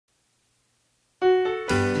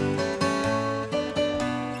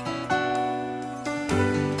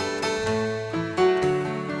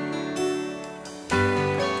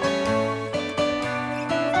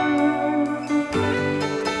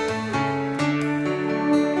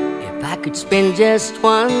could spend just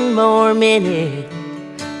one more minute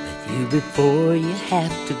with you before you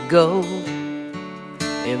have to go.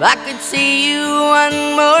 If I could see you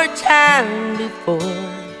one more time before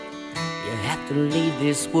you have to leave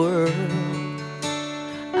this world,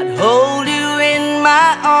 I'd hold you in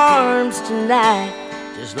my arms tonight,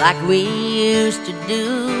 just like we used to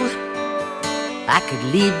do. I could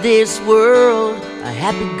leave this world a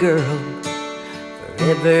happy girl,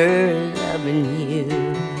 forever loving you.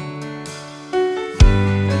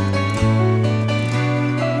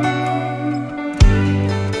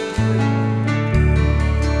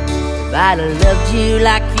 If I'd have loved you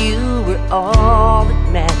like you were all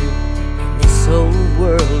that mattered in this whole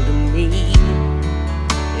world to me,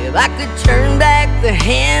 if I could turn back the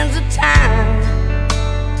hands of time,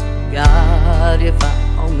 God, if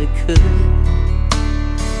I only could,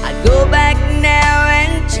 I'd go back now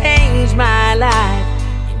and change my life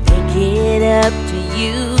and make it up to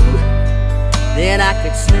you. Then I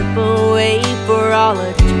could slip away for all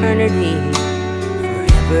eternity,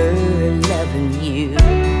 forever loving you.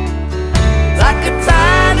 If I could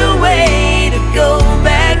find a way to go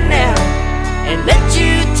back now and let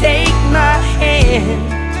you take my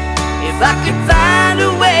hand, if I could find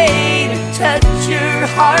a way to touch your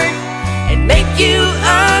heart and make you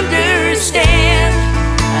understand,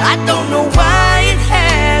 I don't know why it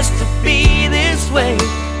has to be this way,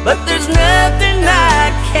 but there's nothing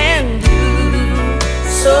I can do,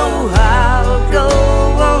 so I'll go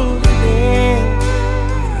on living,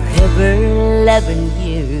 forever loving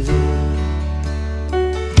you.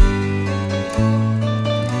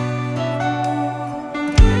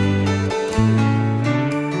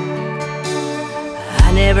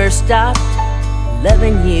 I never stopped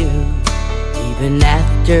loving you, even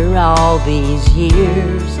after all these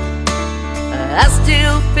years. I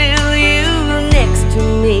still feel you next to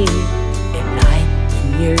me at night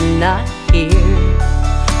when you're not here.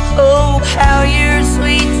 Oh, how your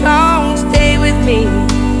sweet songs stay with me,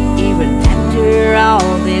 even after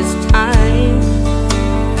all this time.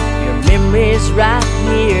 Your memory's right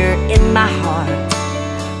here in my heart,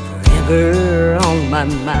 forever on my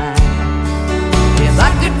mind. If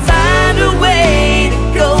I could find a way to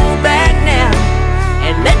go back now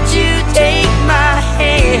and let you take my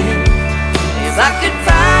hand, if I could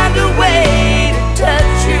find a way to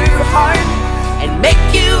touch your heart and make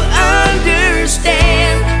you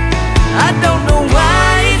understand, I don't know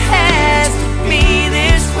why it has to be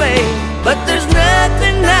this way, but there's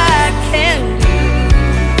nothing I can do,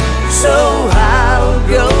 so I'll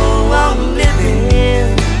go on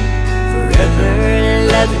living, forever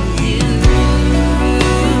loving you.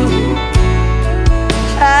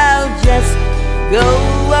 I'll just go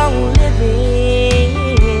on living,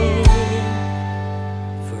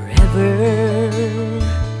 forever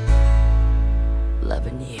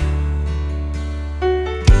loving you.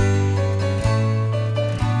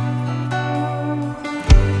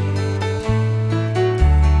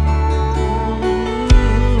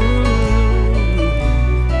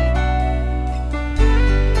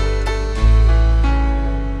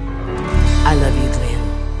 I love you, Glenn.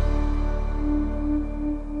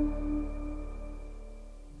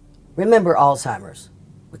 Remember Alzheimer's,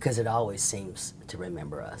 because it always seems to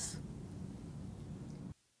remember us.